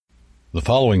The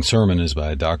following sermon is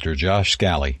by Dr. Josh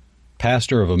Scally,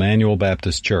 pastor of Emmanuel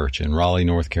Baptist Church in Raleigh,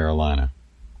 North Carolina.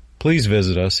 Please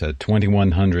visit us at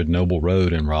 2100 Noble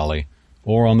Road in Raleigh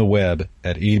or on the web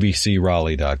at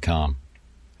ebcraleigh.com.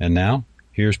 And now,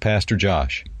 here's Pastor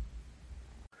Josh.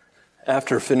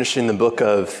 After finishing the book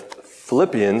of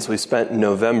Philippians, we spent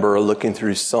November looking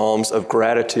through Psalms of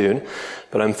gratitude,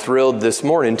 but I'm thrilled this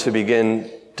morning to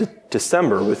begin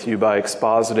December with you by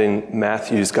expositing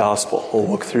Matthew's Gospel. We'll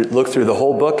look through the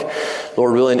whole book.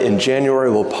 Lord willing, in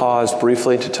January, we'll pause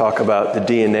briefly to talk about the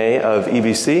DNA of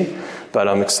EBC, but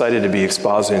I'm excited to be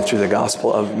expositing through the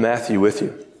Gospel of Matthew with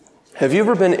you. Have you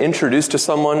ever been introduced to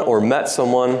someone or met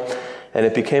someone and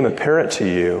it became apparent to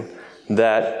you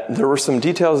that there were some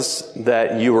details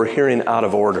that you were hearing out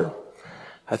of order?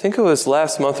 I think it was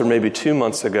last month or maybe 2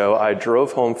 months ago, I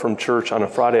drove home from church on a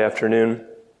Friday afternoon,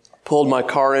 pulled my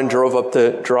car in, drove up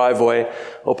the driveway,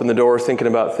 opened the door, thinking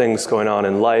about things going on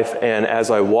in life. And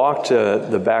as I walked to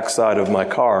the backside of my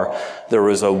car, there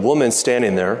was a woman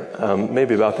standing there,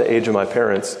 maybe about the age of my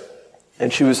parents.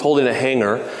 And she was holding a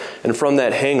hanger. And from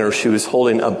that hanger, she was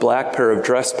holding a black pair of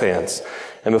dress pants.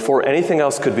 And before anything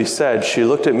else could be said, she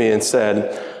looked at me and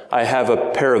said, "I have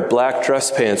a pair of black dress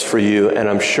pants for you, and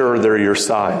I'm sure they're your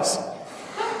size."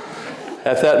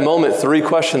 At that moment, 3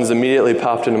 questions immediately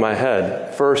popped into my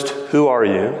head. First, who are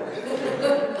you?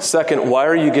 Second, why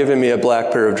are you giving me a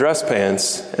black pair of dress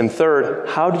pants? And third,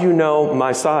 how do you know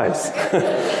my size?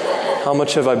 How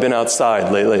much have I been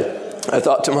outside lately? I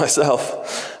thought to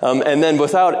myself. And then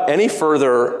without any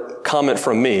further comment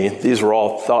from me, these were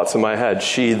all thoughts in my head,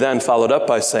 she then followed up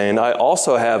by saying, "I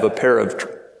also have a pair of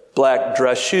black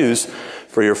dress shoes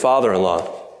for your father-in-law,"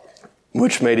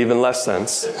 which made even less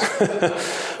sense.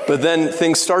 But then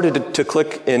things started to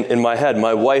click in my head.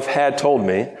 My wife had told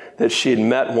me that she had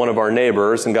met one of our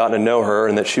neighbors and gotten to know her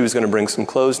and that she was going to bring some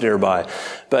clothes nearby.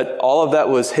 But all of that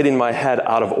was hitting my head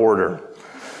out of order.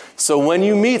 So when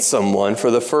you meet someone for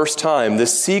the first time, the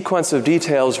sequence of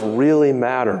details really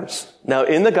matters. Now,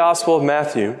 in the Gospel of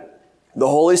Matthew, the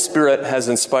Holy Spirit has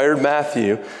inspired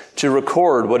Matthew to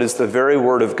record what is the very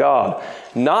Word of God,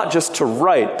 not just to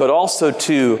write, but also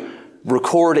to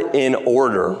record in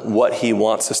order what he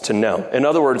wants us to know. In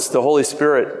other words, the Holy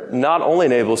Spirit not only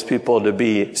enables people to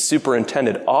be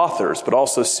superintended authors, but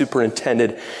also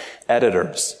superintended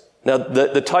editors. Now,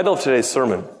 the title of today's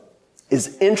sermon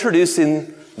is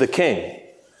Introducing the King.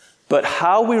 But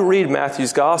how we read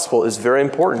Matthew's Gospel is very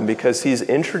important because he's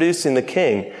introducing the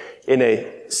King in a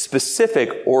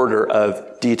specific order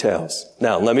of details.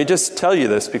 Now, let me just tell you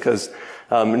this because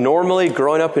normally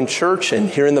growing up in church and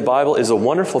hearing the Bible is a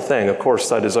wonderful thing. Of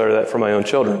course, I desire that for my own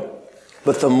children.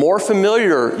 But the more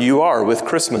familiar you are with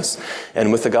Christmas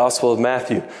and with the Gospel of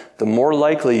Matthew, the more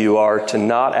likely you are to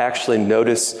not actually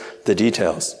notice the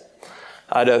details.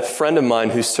 I had a friend of mine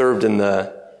who served in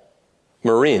the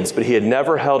Marines, but he had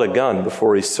never held a gun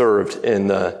before he served in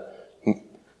the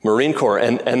Marine Corps.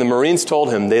 And the Marines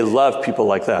told him they love people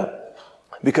like that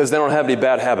because they don't have any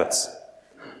bad habits.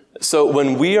 So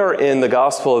when we are in the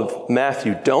Gospel of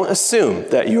Matthew, don't assume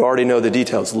that you already know the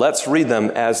details. Let's read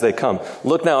them as they come.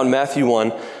 Look now in Matthew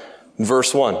 1,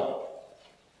 verse 1.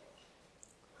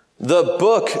 The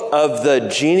book of the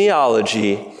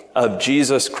genealogy of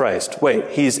Jesus Christ. Wait,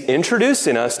 he's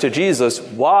introducing us to Jesus.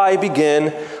 Why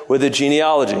begin with a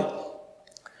genealogy?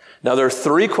 Now, there are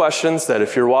 3 questions that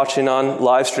if you're watching on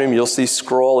live stream, you'll see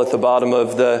scroll at the bottom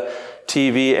of the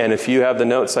TV, and if you have the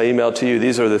notes I emailed to you,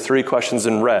 these are the 3 questions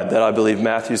in red that I believe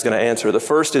Matthew's going to answer. The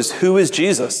first is, who is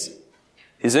Jesus?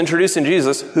 He's introducing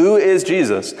Jesus. Who is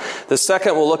Jesus? The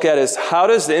second we'll look at is, how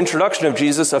does the introduction of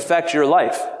Jesus affect your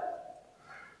life?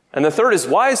 And the third is,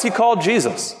 why is he called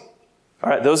Jesus? All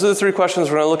right, those are the 3 questions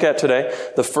we're going to look at today.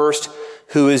 The first,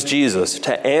 who is Jesus?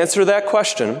 To answer that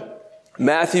question,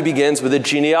 Matthew begins with a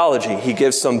genealogy. He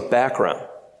gives some background.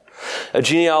 A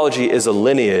genealogy is a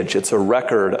lineage. It's a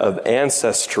record of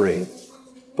ancestry.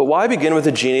 But why begin with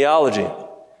a genealogy?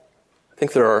 I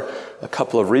think there are a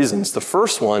couple of reasons. The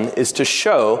first one is to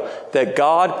show that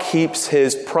God keeps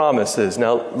his promises.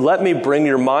 Now, let me bring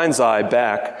your mind's eye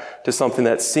back to something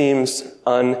that seems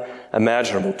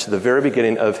unimaginable, to the very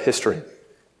beginning of history.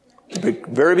 The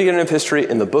very beginning of history,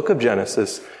 in the book of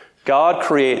Genesis, God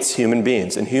creates human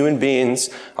beings, and human beings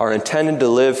are intended to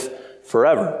live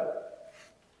forever.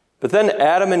 But then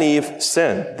Adam and Eve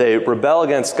sin. They rebel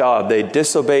against God. They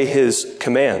disobey his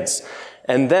commands.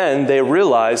 And then they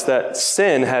realize that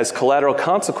sin has collateral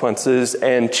consequences,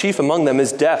 and chief among them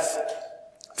is death,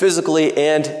 physically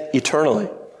and eternally.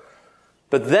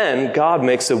 But then God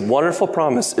makes a wonderful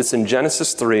promise. It's in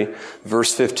Genesis 3,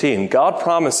 verse 15. God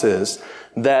promises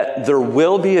that there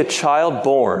will be a child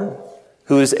born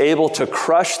who is able to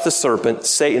crush the serpent,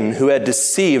 Satan, who had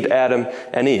deceived Adam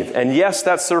and Eve. And yes,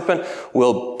 that serpent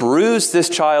will bruise this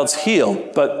child's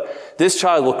heel, but this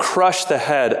child will crush the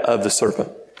head of the serpent.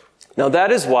 Now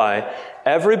that is why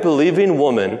every believing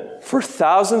woman for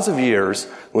thousands of years,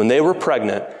 when they were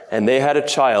pregnant and they had a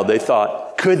child, they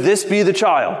thought, could this be the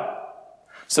child?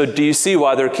 So do you see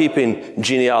why they're keeping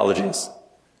genealogies?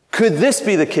 Could this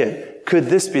be the kid? Could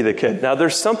this be the kid? Now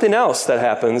there's something else that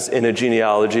happens in a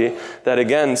genealogy that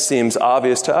again seems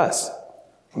obvious to us,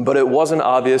 but it wasn't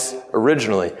obvious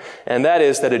originally. And that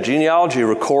is that a genealogy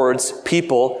records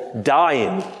people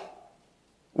dying,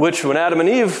 which when Adam and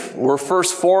Eve were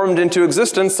first formed into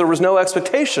existence, there was no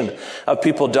expectation of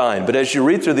people dying. But as you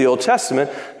read through the Old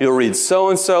Testament, you'll read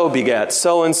so-and-so begat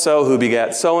so-and-so, who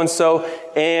begat so-and-so,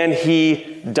 and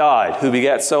he died. Who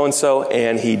begat so-and-so,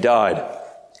 and he died.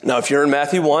 Now, if you're in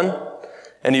Matthew 1,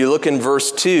 and you look in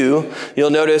verse 2,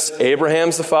 you'll notice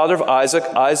Abraham's the father of Isaac,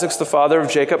 Isaac's the father of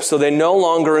Jacob, so they no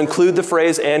longer include the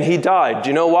phrase, and he died. Do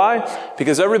you know why?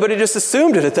 Because everybody just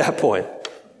assumed it at that point.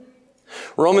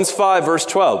 Romans 5, verse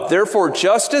 12. Therefore,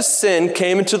 just as sin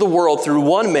came into the world through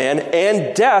one man,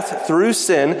 and death through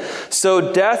sin,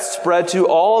 so death spread to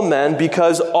all men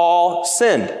because all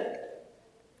sinned.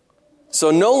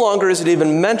 So no longer is it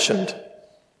even mentioned.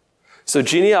 So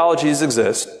genealogies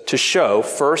exist to show,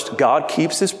 first, God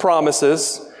keeps his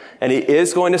promises, and he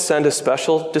is going to send a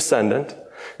special descendant.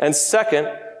 And second,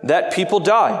 that people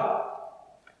die.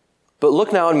 But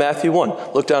look now in Matthew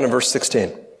 1. Look down in verse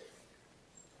 16.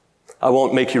 I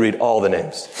won't make you read all the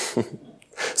names.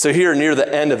 So here, near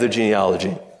the end of the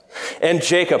genealogy. And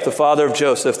Jacob, the father of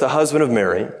Joseph, the husband of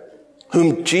Mary,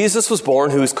 whom Jesus was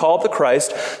born, who is called the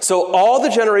Christ. So all the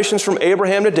generations from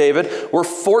Abraham to David were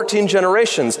 14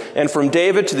 generations. And from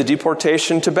David to the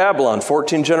deportation to Babylon,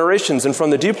 14 generations. And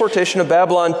from the deportation of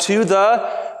Babylon to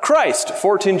the Christ,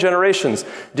 14 generations.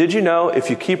 Did you know if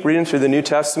you keep reading through the New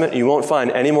Testament, you won't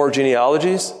find any more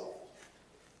genealogies?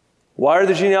 Why are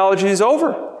the genealogies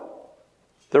over?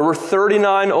 There were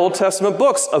 39 Old Testament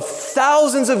books of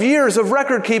thousands of years of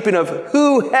record keeping of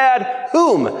who had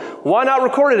whom. Why not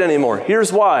record it anymore?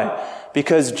 Here's why.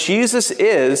 Because Jesus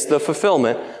is the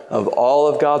fulfillment of all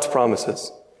of God's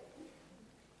promises.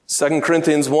 2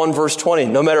 Corinthians 1 verse 20.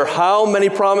 No matter how many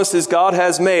promises God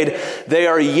has made, they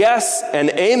are yes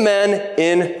and amen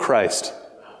in Christ.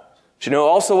 Do you know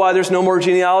also why there's no more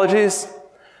genealogies?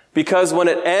 Because when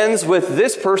it ends with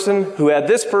this person who had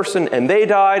this person, and they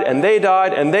died, and they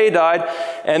died, and they died,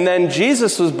 and then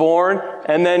Jesus was born,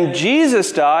 and then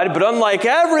Jesus died, but unlike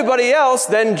everybody else,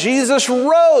 then Jesus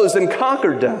rose and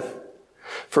conquered death.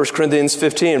 1 Corinthians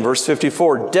 15, verse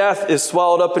 54, death is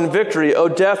swallowed up in victory. O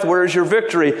death, where is your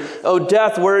victory? O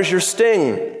death, where is your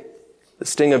sting? The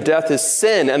sting of death is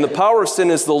sin, and the power of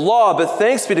sin is the law, but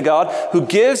thanks be to God who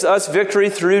gives us victory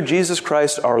through Jesus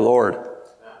Christ our Lord.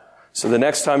 So the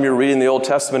next time you're reading the Old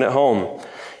Testament at home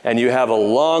and you have a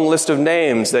long list of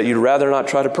names that you'd rather not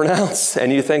try to pronounce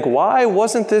and you think, why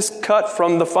wasn't this cut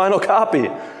from the final copy?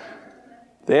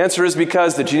 The answer is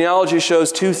because the genealogy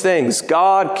shows two things.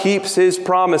 God keeps his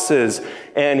promises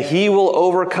and he will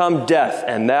overcome death,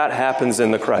 and that happens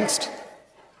in the Christ.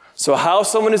 So how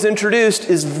someone is introduced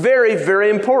is very, very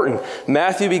important.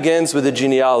 Matthew begins with a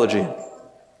genealogy.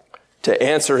 To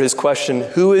answer his question,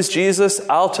 who is Jesus?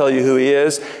 I'll tell you who he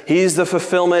is. He's the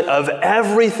fulfillment of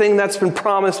everything that's been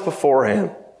promised beforehand.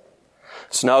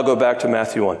 So now I'll go back to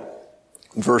Matthew 1,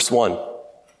 verse 1.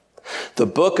 The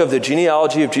book of the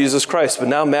genealogy of Jesus Christ. But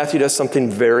now Matthew does something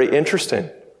very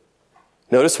interesting.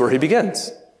 Notice where he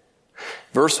begins.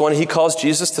 Verse 1, he calls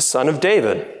Jesus the son of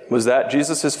David. Was that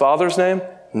Jesus, his father's name?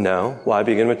 No. Why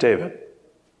begin with David?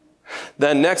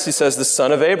 Then next he says the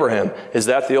son of Abraham. Is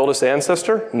that the oldest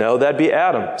ancestor? No, that'd be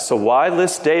Adam. So why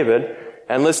list David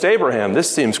and list Abraham?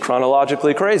 This seems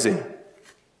chronologically crazy.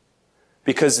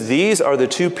 Because these are the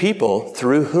two people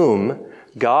through whom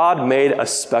God made a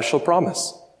special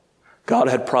promise. God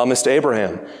had promised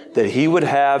Abraham that he would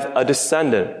have a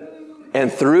descendant.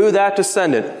 And through that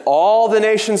descendant, all the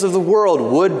nations of the world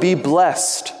would be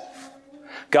blessed.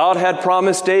 God had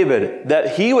promised David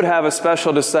that he would have a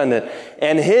special descendant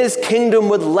and his kingdom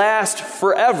would last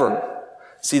forever.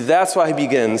 See, that's why he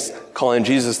begins calling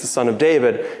Jesus the son of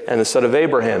David and the son of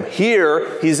Abraham.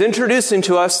 Here, he's introducing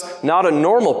to us not a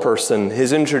normal person.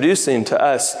 He's introducing to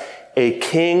us a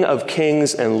King of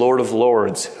kings and Lord of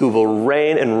lords who will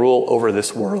reign and rule over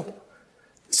this world.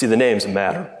 See, the names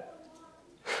matter.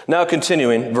 Now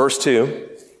continuing, verse 2.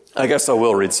 I guess I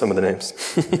will read some of the names.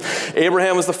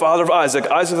 Abraham was the father of Isaac,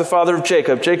 Isaac the father of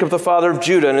Jacob, Jacob the father of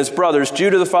Judah and his brothers,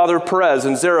 Judah the father of Perez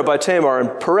and Zerah by Tamar,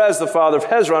 and Perez the father of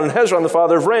Hezron, and Hezron the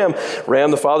father of Ram,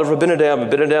 Ram the father of Abinadab,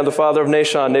 Abinadab the father of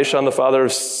Nahshon, Nahshon the father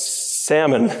of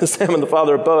Salmon, Salmon the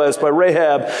father of Boaz by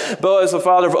Rahab, Boaz the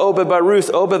father of Obed by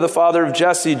Ruth, Obed the father of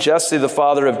Jesse, Jesse the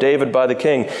father of David by the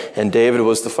king, and David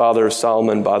was the father of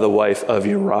Solomon by the wife of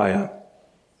Uriah.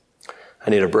 I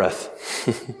need a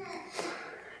breath.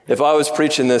 If I was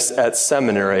preaching this at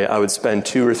seminary, I would spend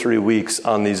 2 or 3 weeks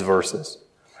on these verses.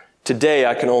 Today,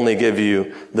 I can only give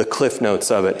you the cliff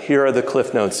notes of it. Here are the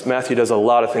cliff notes. Matthew does a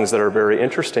lot of things that are very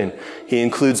interesting. He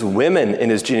includes women in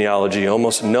his genealogy.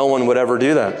 Almost no one would ever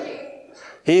do that.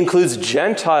 He includes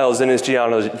Gentiles in his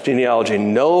genealogy.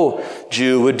 No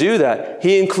Jew would do that.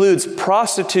 He includes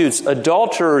prostitutes,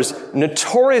 adulterers,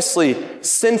 notoriously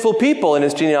sinful people in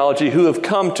his genealogy who have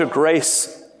come to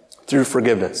grace through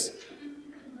forgiveness.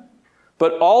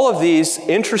 But all of these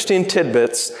interesting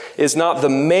tidbits is not the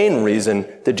main reason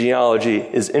the genealogy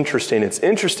is interesting. It's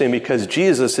interesting because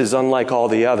Jesus is unlike all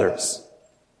the others.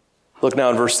 Look now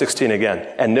in verse 16 again,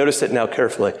 and notice it now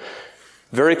carefully.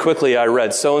 Very quickly I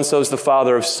read, so-and-so is the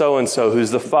father of so-and-so, who's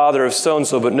the father of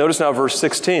so-and-so. But notice now verse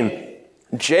 16.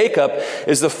 Jacob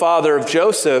is the father of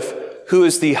Joseph, who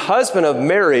is the husband of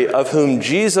Mary, of whom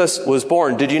Jesus was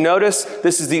born. Did you notice?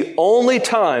 This is the only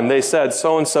time they said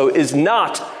so-and-so is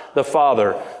not the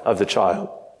father of the child.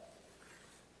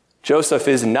 Joseph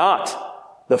is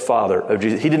not the father of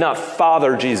Jesus. He did not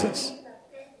father Jesus.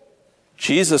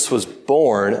 Jesus was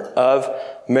born of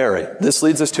Mary. This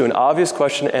leads us to an obvious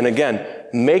question. And again,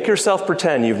 make yourself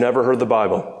pretend you've never heard the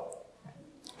Bible,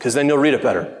 because then you'll read it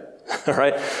better. All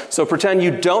right? So pretend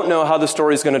you don't know how the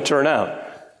story is going to turn out.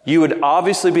 You would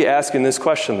obviously be asking this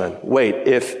question then. Wait,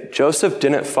 if Joseph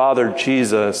didn't father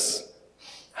Jesus,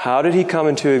 how did he come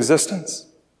into existence?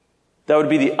 That would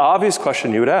be the obvious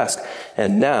question you would ask.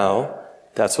 And now,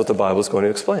 that's what the Bible is going to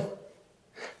explain.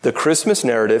 The Christmas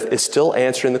narrative is still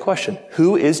answering the question,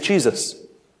 who is Jesus?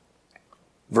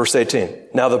 Verse 18.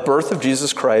 Now the birth of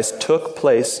Jesus Christ took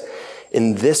place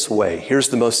in this way. Here's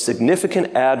the most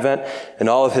significant advent in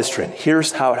all of history. And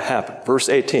here's how it happened. Verse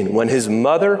 18. When his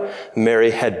mother,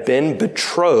 Mary, had been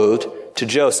betrothed to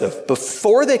Joseph,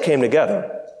 before they came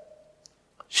together,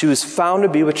 she was found to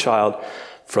be with child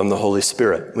from the Holy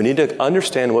Spirit. We need to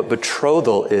understand what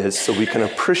betrothal is so we can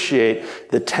appreciate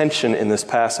the tension in this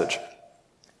passage.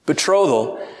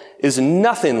 Betrothal is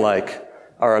nothing like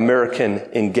our American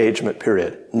engagement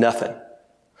period. Nothing.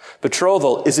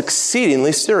 Betrothal is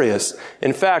exceedingly serious.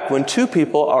 In fact, when two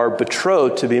people are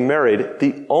betrothed to be married,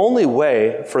 the only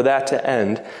way for that to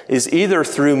end is either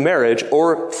through marriage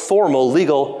or formal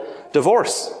legal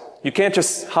divorce. You can't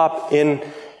just hop in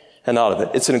and out of it.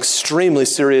 It's an extremely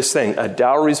serious thing. A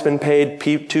dowry's been paid.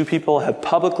 Two people have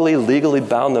publicly, legally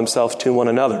bound themselves to one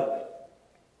another.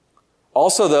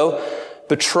 Also, though,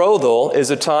 betrothal is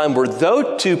a time where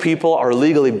though two people are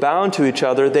legally bound to each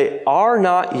other, they are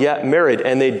not yet married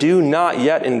and they do not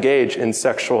yet engage in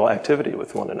sexual activity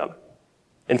with one another.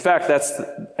 In fact, that's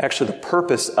actually the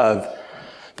purpose of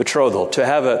betrothal, to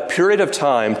have a period of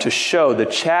time to show the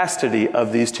chastity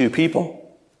of these two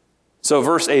people. So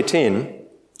verse 18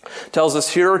 tells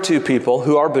us here are two people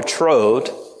who are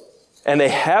betrothed and they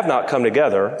have not come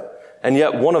together, and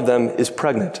yet one of them is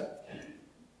pregnant.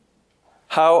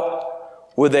 How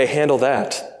would they handle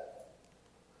that?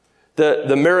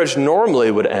 The marriage normally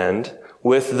would end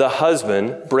with the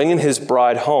husband bringing his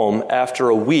bride home after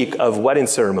a week of wedding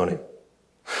ceremony.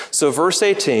 So verse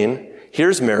 18,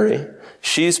 here's Mary.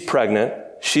 She's pregnant.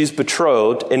 She's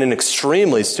betrothed in an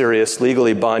extremely serious,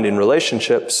 legally binding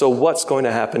relationship. So what's going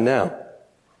to happen now?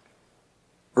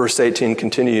 Verse 18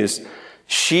 continues,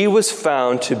 she was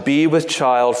found to be with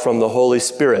child from the Holy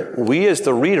Spirit. We as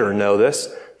the reader know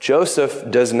this. Joseph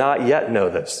does not yet know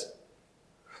this.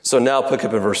 So now pick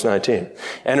up in verse 19.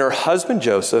 And her husband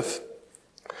Joseph,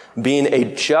 being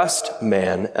a just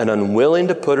man and unwilling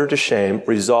to put her to shame,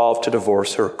 resolved to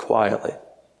divorce her quietly.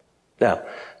 Now,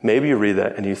 maybe you read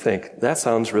that and you think, that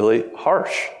sounds really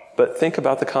harsh. But think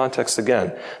about the context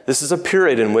again. This is a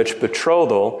period in which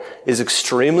betrothal is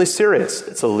extremely serious.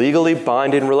 It's a legally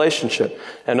binding relationship.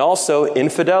 And also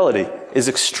infidelity is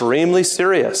extremely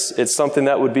serious. It's something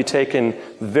that would be taken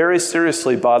very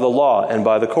seriously by the law and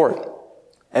by the court.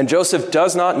 And Joseph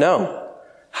does not know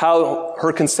how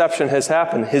her conception has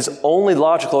happened. His only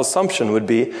logical assumption would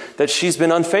be that she's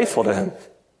been unfaithful to him.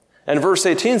 And verse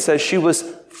 18 says she was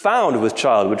found with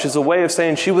child, which is a way of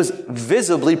saying she was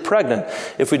visibly pregnant.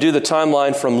 If we do the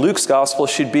timeline from Luke's gospel,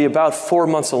 she'd be about 4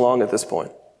 months along at this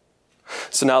point.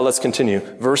 So now let's continue.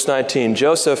 Verse 19,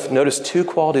 Joseph, notice two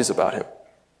qualities about him.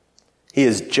 He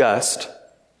is just,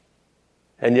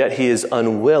 and yet he is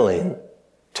unwilling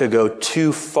to go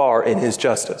too far in his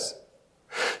justice.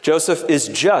 Joseph is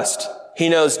just. He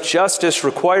knows justice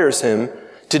requires him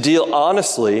to deal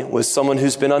honestly with someone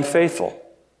who's been unfaithful.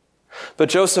 But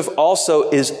Joseph also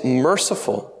is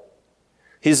merciful.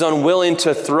 He's unwilling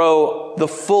to throw the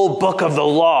full book of the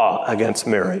law against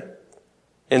Mary.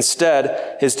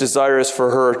 Instead, his desire is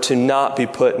for her to not be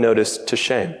put notice to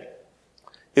shame.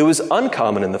 It was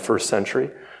uncommon in the first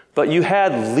century, but you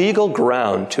had legal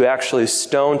ground to actually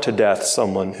stone to death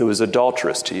someone who was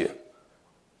adulterous to you.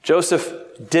 Joseph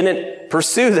didn't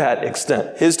pursue that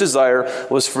extent. His desire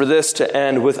was for this to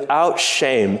end without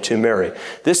shame to Mary.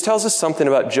 This tells us something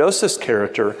about Joseph's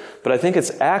character, but I think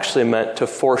it's actually meant to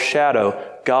foreshadow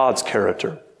God's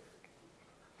character.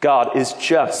 God is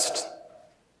just.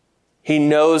 He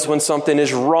knows when something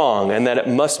is wrong and that it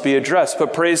must be addressed.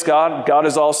 But praise God, God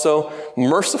is also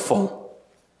merciful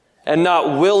and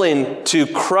not willing to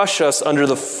crush us under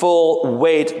the full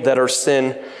weight that our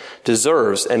sin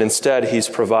deserves. And instead, he's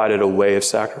provided a way of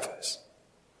sacrifice.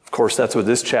 Of course, that's what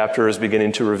this chapter is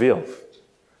beginning to reveal.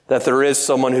 That there is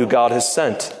someone who God has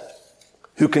sent,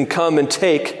 who can come and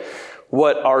take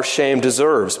what our shame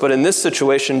deserves. But in this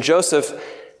situation, Joseph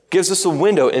gives us a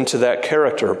window into that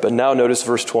character. But now notice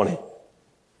verse 20.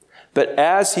 But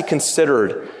as he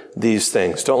considered these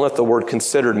things, don't let the word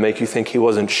considered make you think he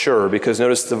wasn't sure, because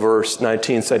notice the verse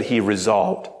 19 said he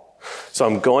resolved. So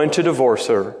I'm going to divorce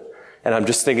her, and I'm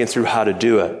just thinking through how to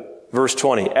do it. Verse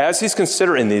 20, as he's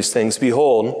considering these things,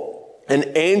 behold, an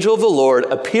angel of the Lord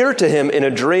appeared to him in a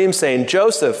dream saying,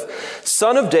 Joseph,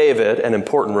 son of David, an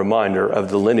important reminder of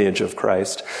the lineage of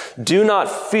Christ, do not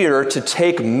fear to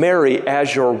take Mary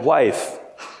as your wife,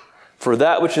 for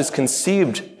that which is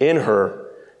conceived in her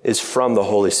is from the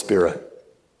Holy Spirit.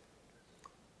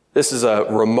 This is a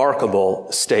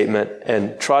remarkable statement,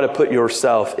 and try to put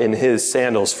yourself in his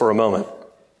sandals for a moment.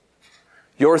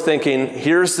 You're thinking,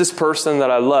 here's this person that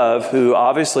I love who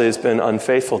obviously has been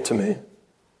unfaithful to me,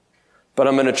 but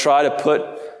I'm going to try to put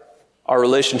our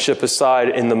relationship aside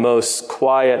in the most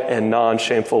quiet and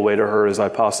non-shameful way to her as I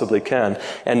possibly can.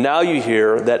 And now you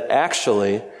hear that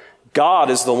actually God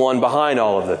is the one behind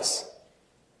all of this.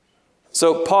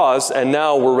 So pause, and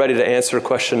now we're ready to answer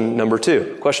question number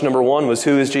 2. Question number 1 was,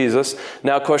 who is Jesus?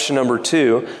 Now question number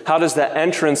 2, how does the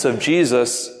entrance of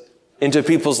Jesus into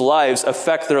people's lives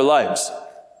affect their lives?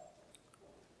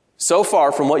 So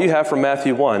far, from what you have from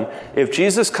Matthew 1, if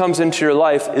Jesus comes into your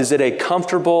life, is it a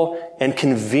comfortable and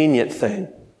convenient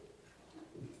thing?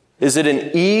 Is it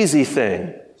an easy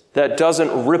thing that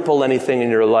doesn't ripple anything in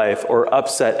your life or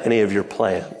upset any of your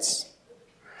plans?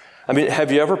 I mean,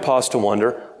 have you ever paused to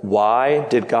wonder, why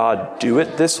did God do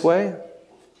it this way?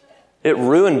 It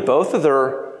ruined both of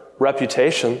their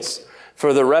reputations.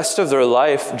 For the rest of their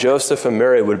life, Joseph and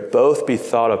Mary would both be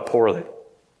thought of poorly.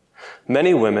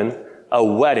 Many women, a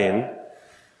wedding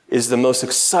is the most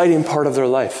exciting part of their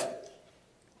life.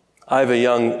 I have a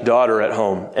young daughter at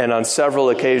home, and on several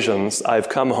occasions I've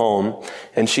come home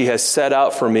and she has set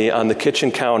out for me on the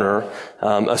kitchen counter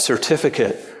a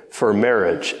certificate for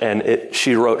marriage. And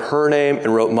she wrote her name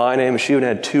and wrote my name. She even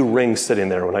had 2 rings sitting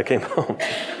there when I came home.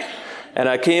 And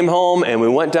I came home and we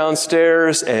went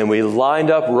downstairs and we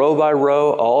lined up row by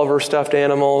row all of her stuffed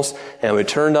animals, and we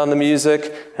turned on the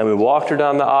music and we walked her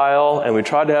down the aisle and we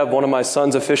tried to have one of my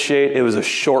sons officiate. It was a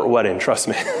short wedding, trust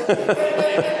me.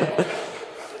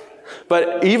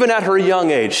 But even at her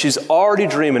young age, she's already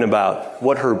dreaming about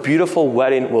what her beautiful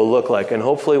wedding will look like. And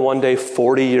hopefully one day,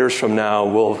 40 years from now,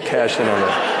 we'll cash in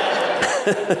on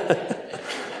it.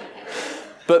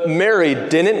 But Mary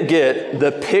didn't get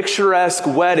the picturesque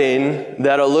wedding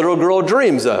that a little girl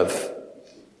dreams of,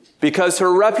 because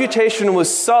her reputation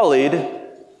was sullied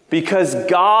because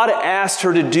God asked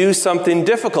her to do something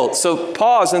difficult. So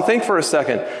pause and think for a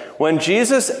second. When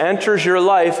Jesus enters your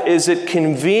life, is it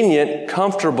convenient,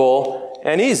 comfortable,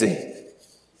 and easy?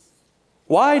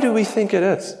 Why do we think it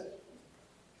is?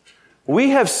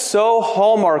 We have so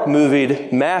Hallmark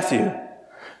movied Matthew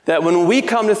that when we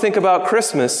come to think about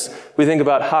Christmas, we think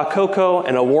about hot cocoa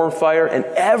and a warm fire and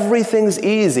everything's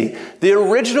easy. The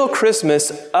original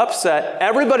Christmas upset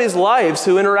everybody's lives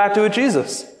who interacted with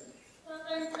Jesus.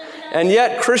 And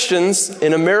yet Christians,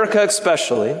 in America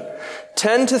especially,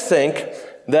 tend to think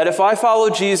that if I follow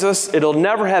Jesus, it'll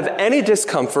never have any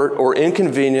discomfort or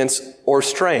inconvenience or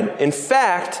strain. In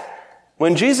fact,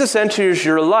 when Jesus enters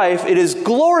your life, it is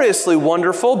gloriously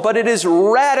wonderful, but it is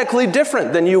radically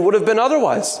different than you would have been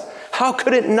otherwise. How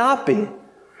could it not be?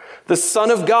 The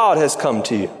Son of God has come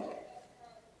to you.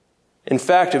 In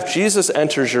fact, if Jesus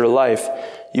enters your life,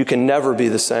 you can never be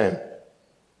the same.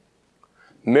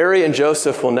 Mary and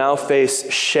Joseph will now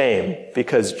face shame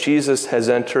because Jesus has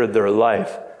entered their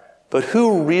life. But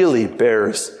who really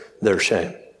bears their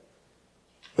shame?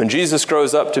 When Jesus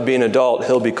grows up to be an adult,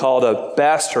 he'll be called a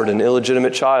bastard, an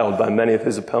illegitimate child by many of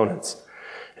his opponents.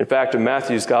 In fact, in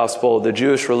Matthew's gospel, the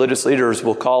Jewish religious leaders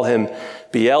will call him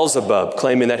Beelzebub,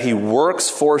 claiming that he works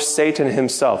for Satan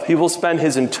himself. He will spend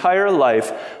his entire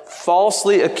life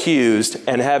falsely accused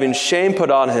and having shame put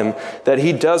on him that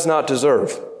he does not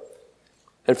deserve.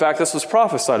 In fact, this was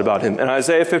prophesied about him in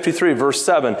Isaiah 53, verse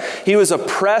 7. He was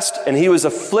oppressed and he was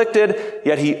afflicted,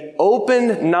 yet he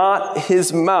opened not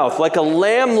his mouth. Like a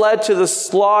lamb led to the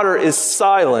slaughter is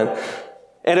silent,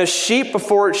 and a sheep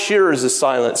before its shearers is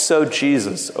silent, so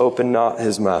Jesus opened not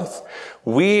his mouth.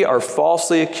 We are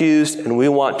falsely accused and we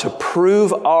want to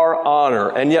prove our honor,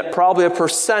 and yet probably a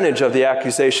percentage of the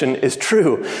accusation is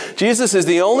true. Jesus is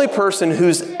the only person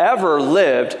who's ever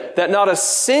lived that not a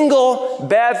single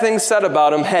bad thing said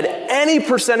about him had any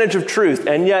percentage of truth,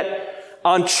 and yet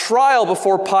on trial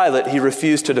before Pilate, he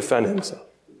refused to defend himself.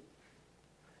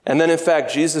 And then, in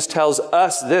fact, Jesus tells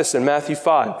us this in Matthew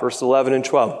 5, verse 11 and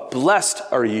 12. Blessed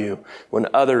are you when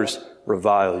others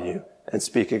revile you and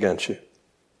speak against you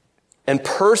and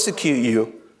persecute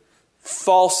you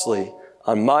falsely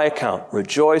on my account.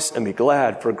 Rejoice and be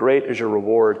glad, for great is your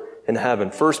reward in heaven.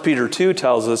 1 Peter 2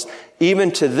 tells us,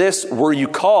 even to this were you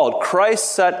called.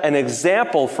 Christ set an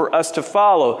example for us to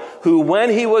follow, who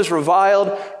when he was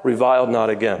reviled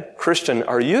not again. Christian,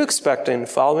 are you expecting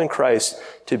following Christ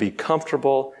to be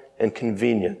comfortable and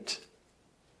convenient?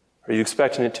 Are you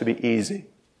expecting it to be easy?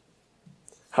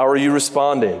 How are you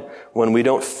responding when we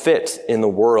don't fit in the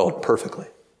world perfectly?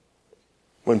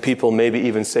 When people maybe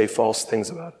even say false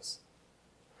things about us?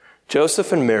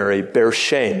 Joseph and Mary bear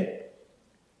shame,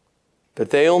 but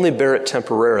they only bear it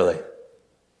temporarily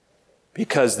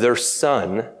because their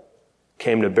son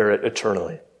came to bear it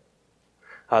eternally.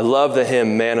 I love the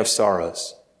hymn, Man of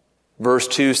Sorrows. Verse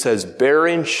 2 says,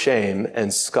 bearing shame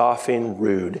and scoffing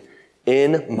rude,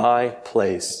 in my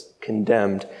place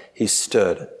condemned he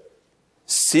stood.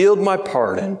 Sealed my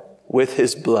pardon with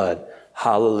his blood.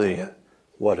 Hallelujah.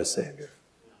 What a Savior.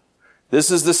 This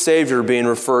is the Savior being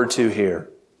referred to here.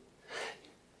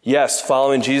 Yes,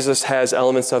 following Jesus has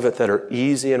elements of it that are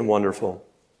easy and wonderful.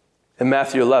 In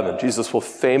Matthew 11, Jesus will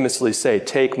famously say,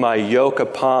 take my yoke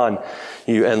upon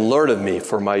you and learn of me,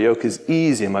 for my yoke is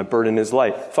easy and my burden is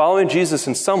light. Following Jesus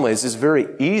in some ways is very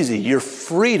easy. You're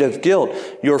freed of guilt.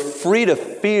 You're freed of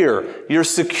fear. You're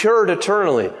secured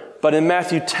eternally. But in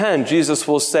Matthew 10, Jesus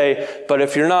will say, but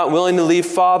if you're not willing to leave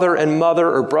father and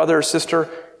mother or brother or sister,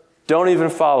 don't even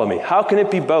follow me. How can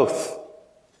it be both?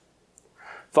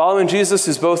 Following Jesus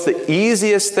is both the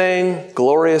easiest thing,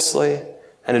 gloriously,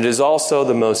 and it is also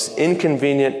the most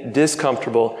inconvenient,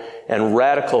 discomfortable, and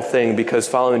radical thing, because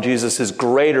following Jesus is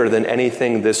greater than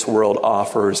anything this world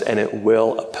offers, and it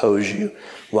will oppose you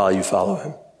while you follow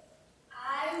him.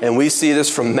 And we see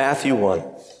this from Matthew 1.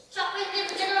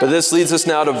 But this leads us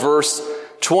now to verse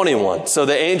 21. So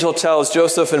the angel tells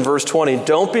Joseph in verse 20,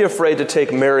 don't be afraid to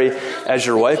take Mary as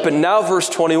your wife. But now verse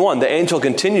 21, the angel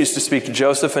continues to speak to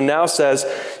Joseph and now says,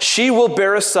 she will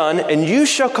bear a son and you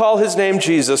shall call his name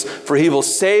Jesus, for he will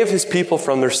save his people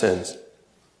from their sins.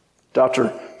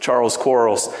 Dr. Charles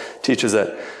Quarles teaches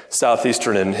at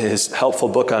Southeastern in his helpful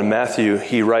book on Matthew.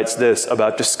 He writes this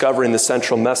about discovering the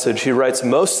central message. He writes,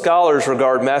 most scholars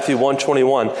regard Matthew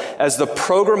 1:21 as the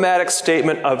programmatic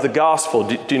statement of the gospel.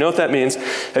 Do you know what that means?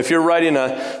 If you're writing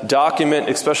a document,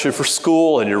 especially for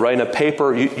school, and you're writing a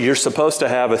paper, you're supposed to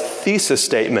have a thesis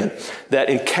statement that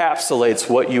encapsulates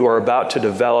what you are about to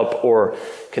develop or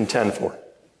contend for.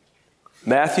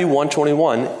 Matthew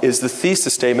 1:21 is the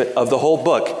thesis statement of the whole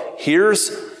book.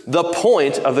 Here's the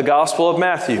point of the Gospel of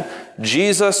Matthew.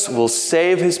 Jesus will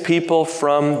save his people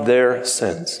from their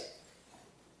sins.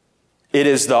 It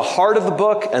is the heart of the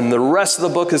book, and the rest of the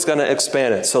book is going to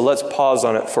expand it. So let's pause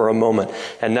on it for a moment.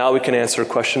 And now we can answer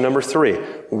question number 3.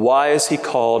 Why is he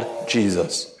called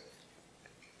Jesus?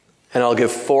 And I'll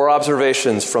give 4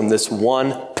 observations from this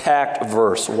one packed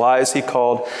verse. Why is he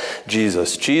called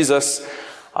Jesus? Jesus,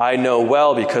 I know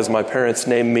well because my parents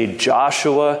named me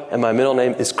Joshua, and my middle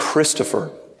name is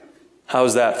Christopher.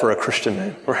 How's that for a Christian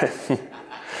name, right?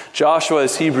 Joshua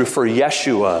is Hebrew for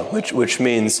Yeshua, which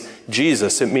means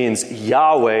Jesus. It means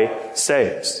Yahweh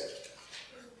saves.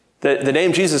 The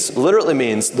name Jesus literally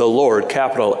means the Lord,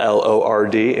 capital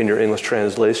L-O-R-D in your English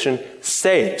translation,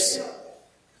 saves.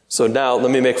 So now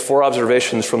let me make 4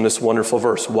 observations from this wonderful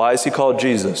verse. Why is he called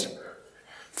Jesus?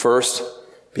 First,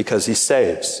 because he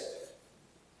saves.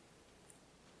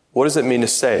 What does it mean to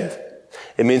save?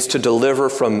 It means to deliver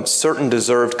from certain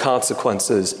deserved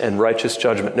consequences and righteous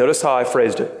judgment. Notice how I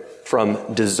phrased it.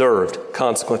 From deserved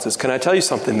consequences. Can I tell you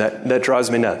something that drives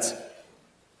me nuts?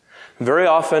 Very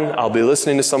often, I'll be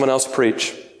listening to someone else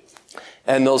preach,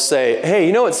 and they'll say, hey,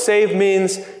 you know what saved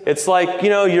means? It's like,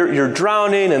 you're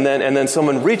drowning, and then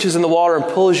someone reaches in the water and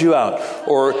pulls you out.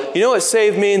 Or, you know what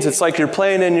saved means? It's like you're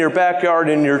playing in your backyard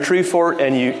in your tree fort,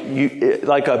 and you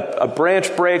like a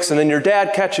branch breaks, and then your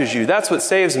dad catches you. That's what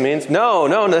saves means.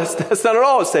 No, that's not at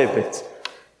all what saved means.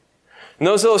 In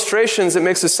those illustrations, it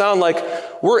makes it sound like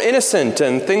we're innocent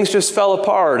and things just fell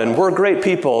apart and we're great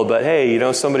people, but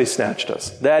hey, somebody snatched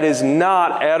us. That is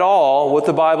not at all what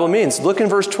the Bible means. Look in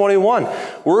verse 21.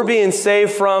 We're being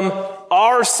saved from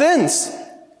our sins.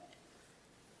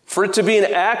 For it to be an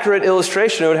accurate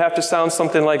illustration, it would have to sound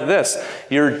something like this.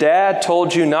 Your dad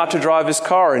told you not to drive his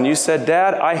car, and you said,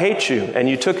 Dad, I hate you. And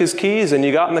you took his keys, and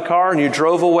you got in the car, and you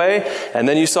drove away, and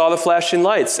then you saw the flashing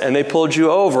lights, and they pulled you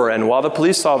over. And while the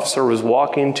police officer was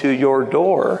walking to your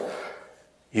door,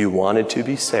 you wanted to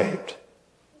be saved.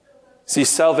 See,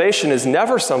 salvation is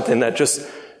never something that just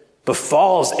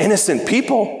befalls innocent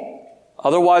people.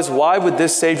 Otherwise, why would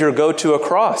this Savior go to a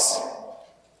cross?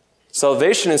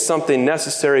 Salvation is something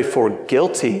necessary for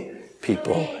guilty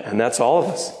people, and that's all of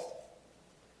us.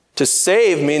 To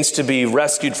save means to be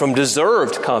rescued from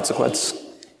deserved consequence.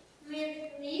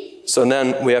 So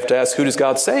then we have to ask, who does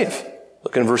God save?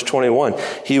 Look in verse 21.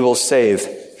 He will save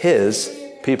his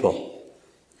people.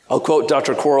 I'll quote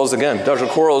Dr. Quarles again. Dr.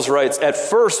 Quarles writes, at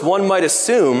first one might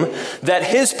assume that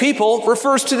his people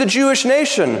refers to the Jewish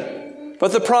nation,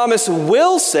 but the promise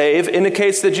will save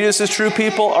indicates that Jesus' true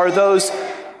people are those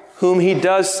whom he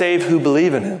does save who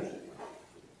believe in him.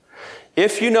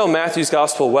 If you know Matthew's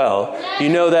gospel well, you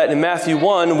know that in Matthew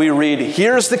 1, we read,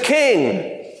 here's the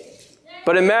king.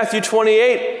 But in Matthew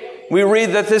 28, we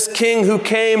read that this king who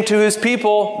came to his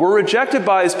people were rejected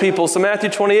by his people. So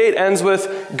Matthew 28 ends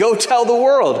with, go tell the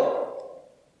world.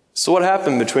 So what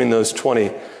happened between those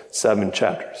 27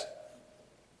 chapters?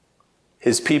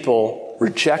 His people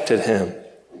rejected him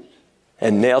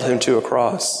and nailed him to a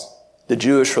cross. The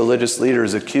Jewish religious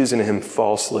leaders accusing him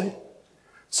falsely.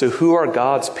 So who are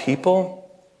God's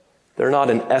people? They're not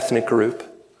an ethnic group.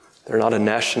 They're not a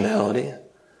nationality.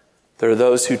 They're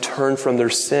those who turn from their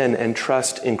sin and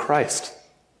trust in Christ.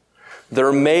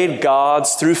 They're made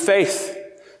God's through faith,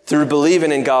 through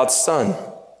believing in God's Son.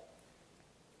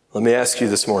 Let me ask you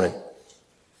this morning,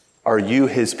 are you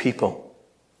his people?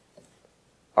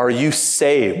 Are you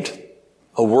saved?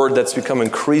 A word that's become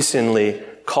increasingly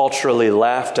culturally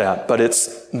laughed at, but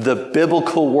it's the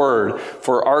biblical word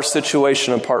for our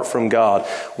situation apart from God.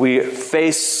 We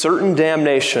face certain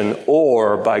damnation,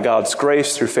 or by God's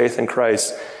grace through faith in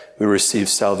Christ, we receive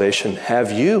salvation.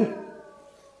 Have you?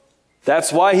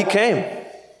 That's why he came.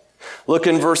 Look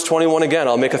in verse 21 again.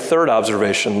 I'll make a third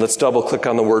observation. Let's double click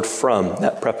on the word from,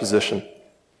 that preposition.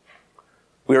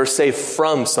 We are saved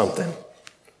from something.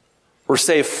 We're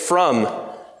saved from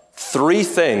three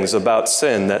things about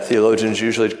sin that theologians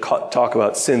usually talk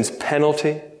about: sin's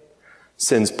penalty,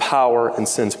 sin's power, and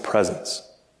sin's presence.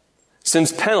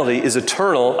 Sin's penalty is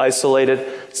eternal,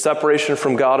 isolated separation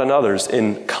from God and others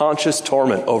in conscious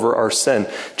torment over our sin.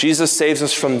 Jesus saves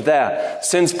us from that.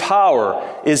 Sin's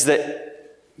power is the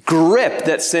grip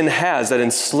that sin has that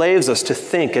enslaves us to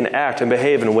think and act and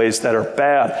behave in ways that are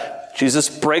bad. Jesus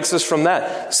breaks us from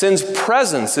that. Sin's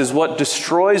presence is what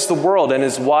destroys the world and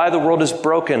is why the world is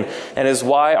broken and is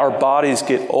why our bodies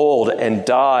get old and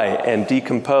die and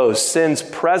decompose. Sin's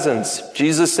presence,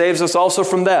 Jesus saves us also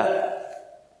from that.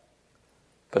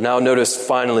 But now notice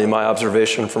finally my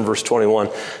observation from verse 21.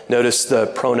 Notice the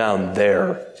pronoun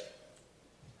there.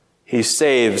 He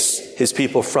saves his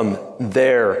people from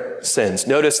their sins.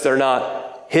 Notice they're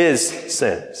not his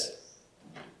sins.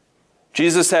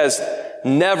 Jesus has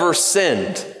never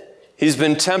sinned. He's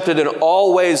been tempted in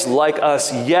all ways like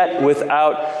us, yet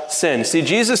without sin. See,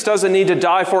 Jesus doesn't need to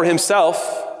die for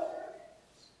himself.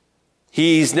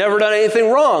 He's never done anything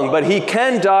wrong, but he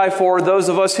can die for those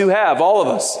of us who have, all of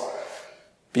us,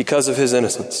 because of his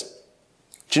innocence.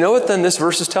 Do you know what then this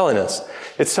verse is telling us?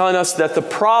 It's telling us that the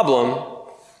problem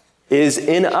is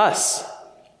in us,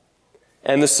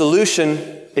 and the solution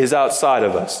is outside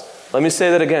of us. Let me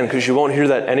say that again, because you won't hear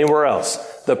that anywhere else.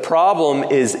 The problem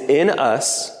is in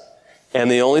us, and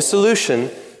the only solution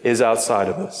is outside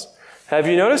of us. Have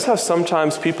you noticed how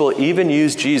sometimes people even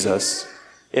use Jesus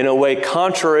in a way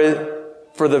contrary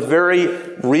for the very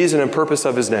reason and purpose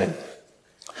of his name?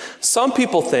 Some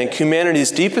people think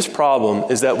humanity's deepest problem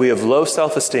is that we have low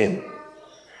self-esteem.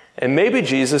 And maybe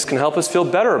Jesus can help us feel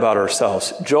better about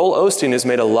ourselves. Joel Osteen has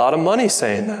made a lot of money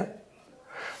saying that.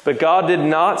 But God did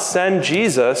not send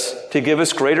Jesus to give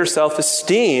us greater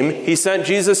self-esteem. He sent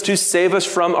Jesus to save us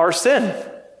from our sin.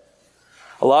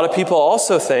 A lot of people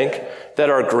also think that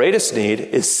our greatest need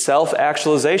is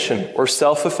self-actualization or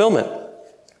self-fulfillment,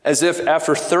 as if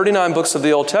after 39 books of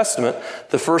the Old Testament,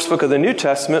 the first book of the New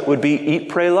Testament would be eat,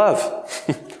 pray, love.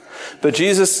 But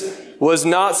Jesus was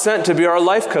not sent to be our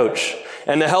life coach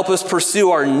and to help us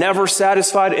pursue our never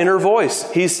satisfied inner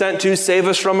voice. He's sent to save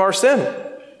us from our sin.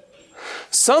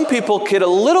 Some people get a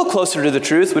little closer to the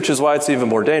truth, which is why it's even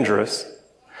more dangerous.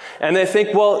 And they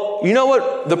think, well, you know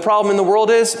what the problem in the world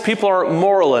is? People aren't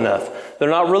moral enough. They're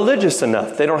not religious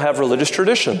enough. They don't have religious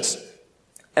traditions.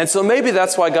 And so maybe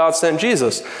that's why God sent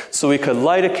Jesus, so we could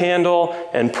light a candle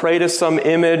and pray to some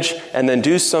image and then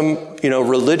do some,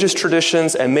 religious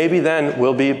traditions, and maybe then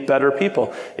we'll be better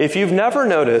people. If you've never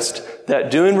noticed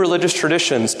that doing religious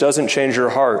traditions doesn't change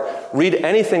your heart, read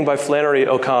anything by Flannery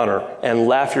O'Connor and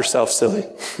laugh yourself silly.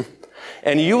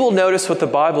 And you will notice what the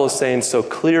Bible is saying so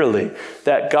clearly,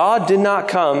 that God did not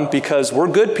come because we're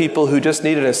good people who just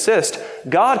need an assist.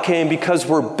 God came because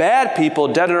we're bad people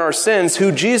dead in our sins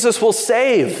who Jesus will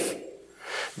save.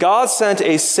 God sent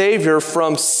a Savior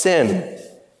from sin.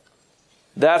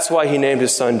 That's why he named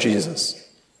his son Jesus.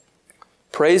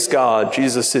 Praise God,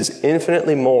 Jesus is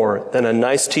infinitely more than a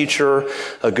nice teacher,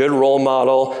 a good role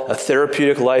model, a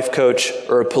therapeutic life coach,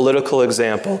 or a political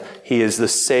example. He is the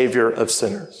Savior of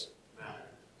sinners.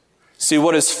 See,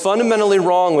 what is fundamentally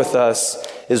wrong with us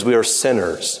is we are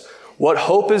sinners. What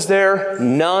hope is there?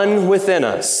 None within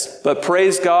us. But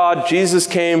praise God, Jesus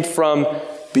came from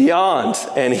beyond,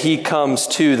 and he comes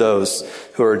to those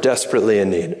who are desperately in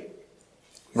need.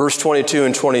 Verse 22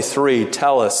 and 23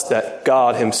 tell us that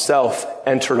God himself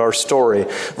entered our story.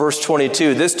 Verse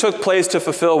 22, this took place to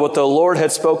fulfill what the Lord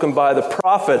had spoken by the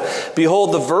prophet.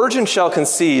 Behold, the virgin shall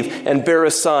conceive and bear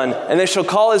a son, and they shall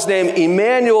call his name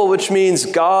Emmanuel, which means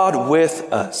God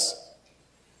with us.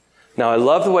 Now, I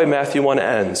love the way Matthew 1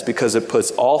 ends because it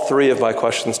puts all three of my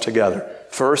questions together.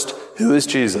 First, who is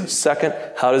Jesus? Second,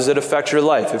 how does it affect your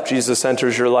life if Jesus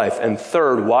enters your life? And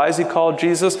third, why is he called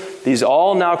Jesus? These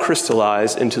all now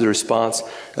crystallize into the response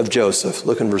of Joseph.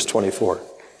 Look in verse 24.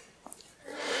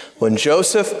 When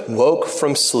Joseph woke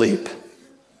from sleep,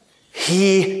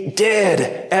 he did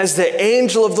as the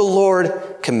angel of the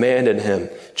Lord commanded him.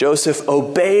 Joseph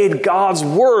obeyed God's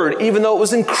word, even though it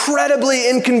was incredibly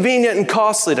inconvenient and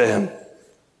costly to him.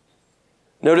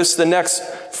 Notice the next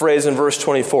phrase in verse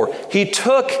 24. He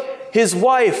took his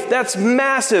wife. That's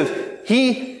massive.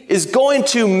 He is going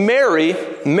to marry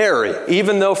Mary,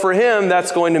 even though for him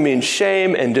that's going to mean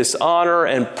shame and dishonor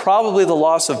and probably the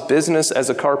loss of business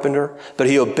as a carpenter. But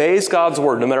he obeys God's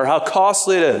word, no matter how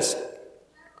costly it is.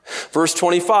 Verse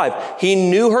 25. He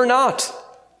knew her not.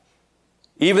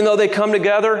 Even though they come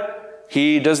together,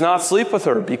 he does not sleep with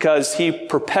her because he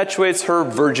perpetuates her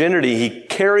virginity. He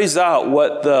carries out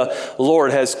what the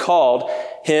Lord has called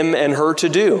him and her to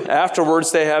do.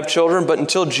 Afterwards, they have children, but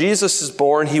until Jesus is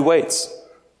born, he waits.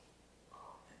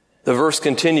 The verse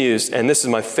continues, and this is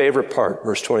my favorite part,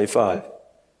 verse 25.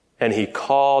 And he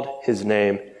called his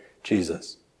name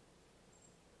Jesus.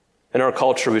 In our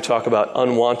culture, we talk about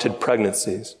unwanted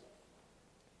pregnancies.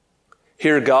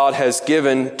 Here, God has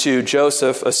given to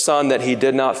Joseph a son that he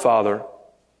did not father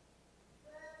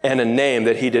and a name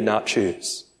that he did not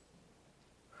choose.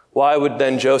 Why would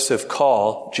then Joseph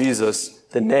call Jesus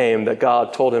the name that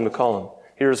God told him to call him?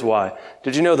 Here's why.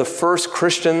 Did you know the first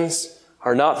Christians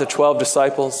are not the 12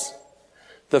 disciples?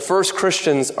 The first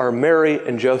Christians are Mary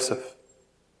and Joseph.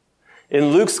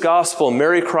 In Luke's gospel,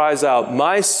 Mary cries out,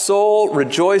 "My soul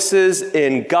rejoices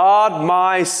in God,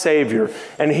 my Savior."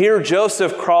 And here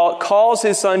Joseph calls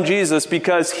his son Jesus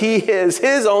because he is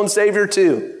his own Savior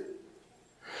too.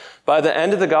 By the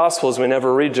end of the Gospels, we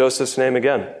never read Joseph's name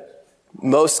again.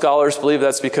 Most scholars believe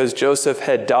that's because Joseph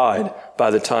had died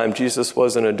by the time Jesus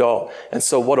was an adult. And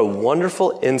so what a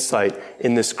wonderful insight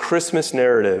in this Christmas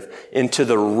narrative into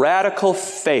the radical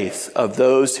faith of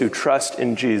those who trust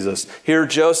in Jesus. Here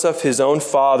Joseph, his own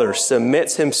father,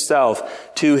 submits himself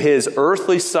to his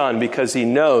earthly son because he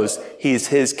knows he's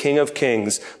his King of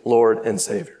Kings, Lord and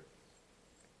Savior.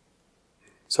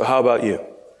 So how about you?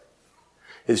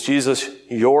 Is Jesus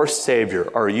your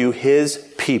Savior? Are you his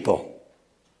people?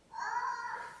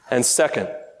 And second,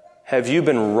 have you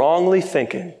been wrongly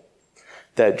thinking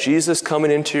that Jesus coming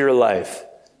into your life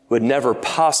would never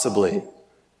possibly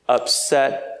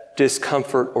upset,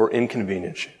 discomfort, or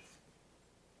inconvenience you?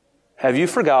 Have you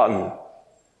forgotten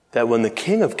that when the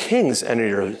King of Kings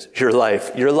enters your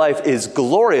life is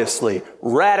gloriously,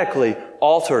 radically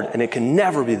altered, and it can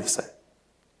never be the same?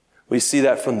 We see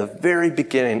that from the very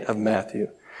beginning of Matthew.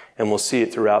 And we'll see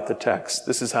it throughout the text.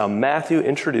 This is how Matthew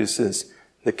introduces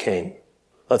the King.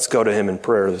 Let's go to him in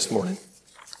prayer this morning.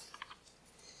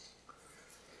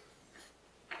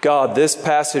 God, this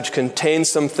passage contains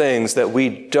some things that we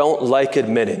don't like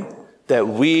admitting, that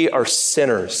we are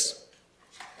sinners.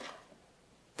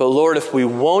 But Lord, if we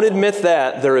won't admit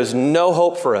that, there is no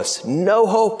hope for us. No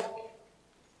hope.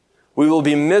 We will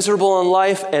be miserable in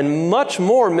life and much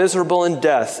more miserable in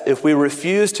death if we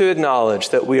refuse to acknowledge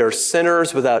that we are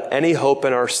sinners without any hope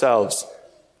in ourselves.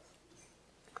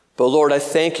 But Lord, I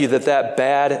thank you that that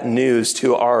bad news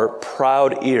to our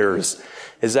proud ears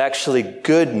is actually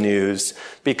good news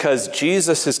because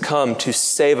Jesus has come to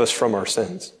save us from our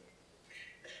sins.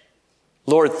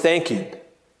 Lord, thank you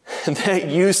that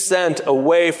you sent a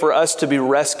way for us to be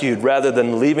rescued rather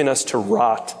than leaving us to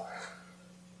rot.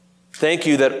 Thank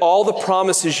you that all the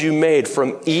promises you made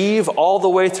from Eve all the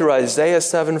way through Isaiah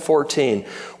 7:14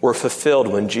 were fulfilled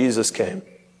when Jesus came.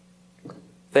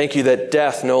 Thank you that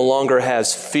death no longer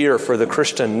has fear for the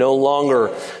Christian. No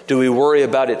longer do we worry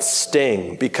about its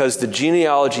sting because the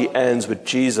genealogy ends with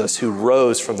Jesus who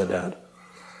rose from the dead.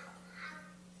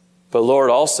 But Lord,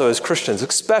 also as Christians,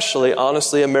 especially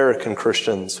honestly American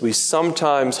Christians, we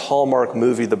sometimes Hallmark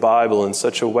movie the Bible in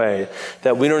such a way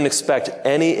that we don't expect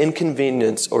any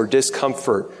inconvenience or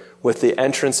discomfort with the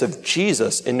entrance of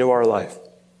Jesus into our life.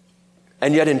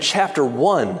 And yet in chapter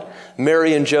 1,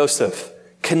 Mary and Joseph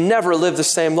can never live the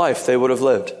same life they would have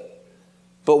lived.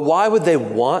 But why would they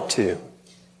want to?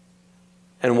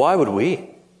 And why would we?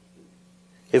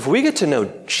 If we get to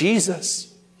know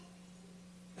Jesus,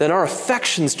 then our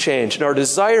affections change and our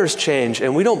desires change,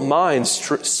 and we don't mind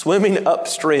swimming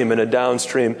upstream in a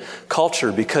downstream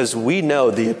culture because we know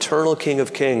the eternal King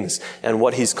of Kings and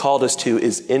what he's called us to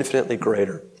is infinitely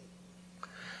greater.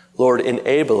 Lord,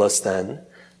 enable us then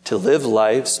to live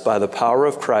lives by the power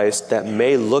of Christ that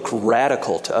may look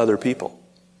radical to other people,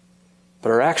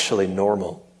 but are actually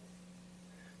normal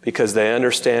because they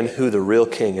understand who the real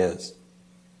King is.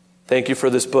 Thank you for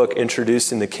this book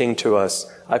introducing the King to us.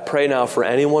 I pray now for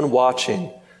anyone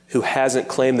watching who hasn't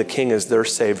claimed the King as their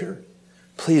Savior.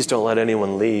 Please don't let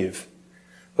anyone leave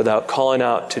without calling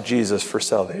out to Jesus for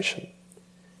salvation.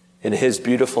 In his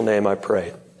beautiful name I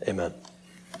pray. Amen.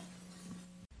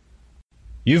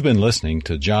 You've been listening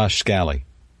to Josh Scally,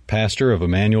 pastor of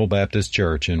Emmanuel Baptist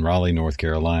Church in Raleigh, North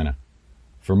Carolina.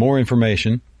 For more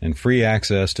information and free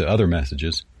access to other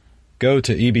messages, go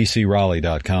to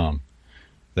ebcraleigh.com.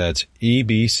 That's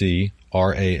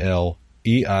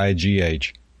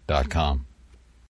ebcraleigh.com.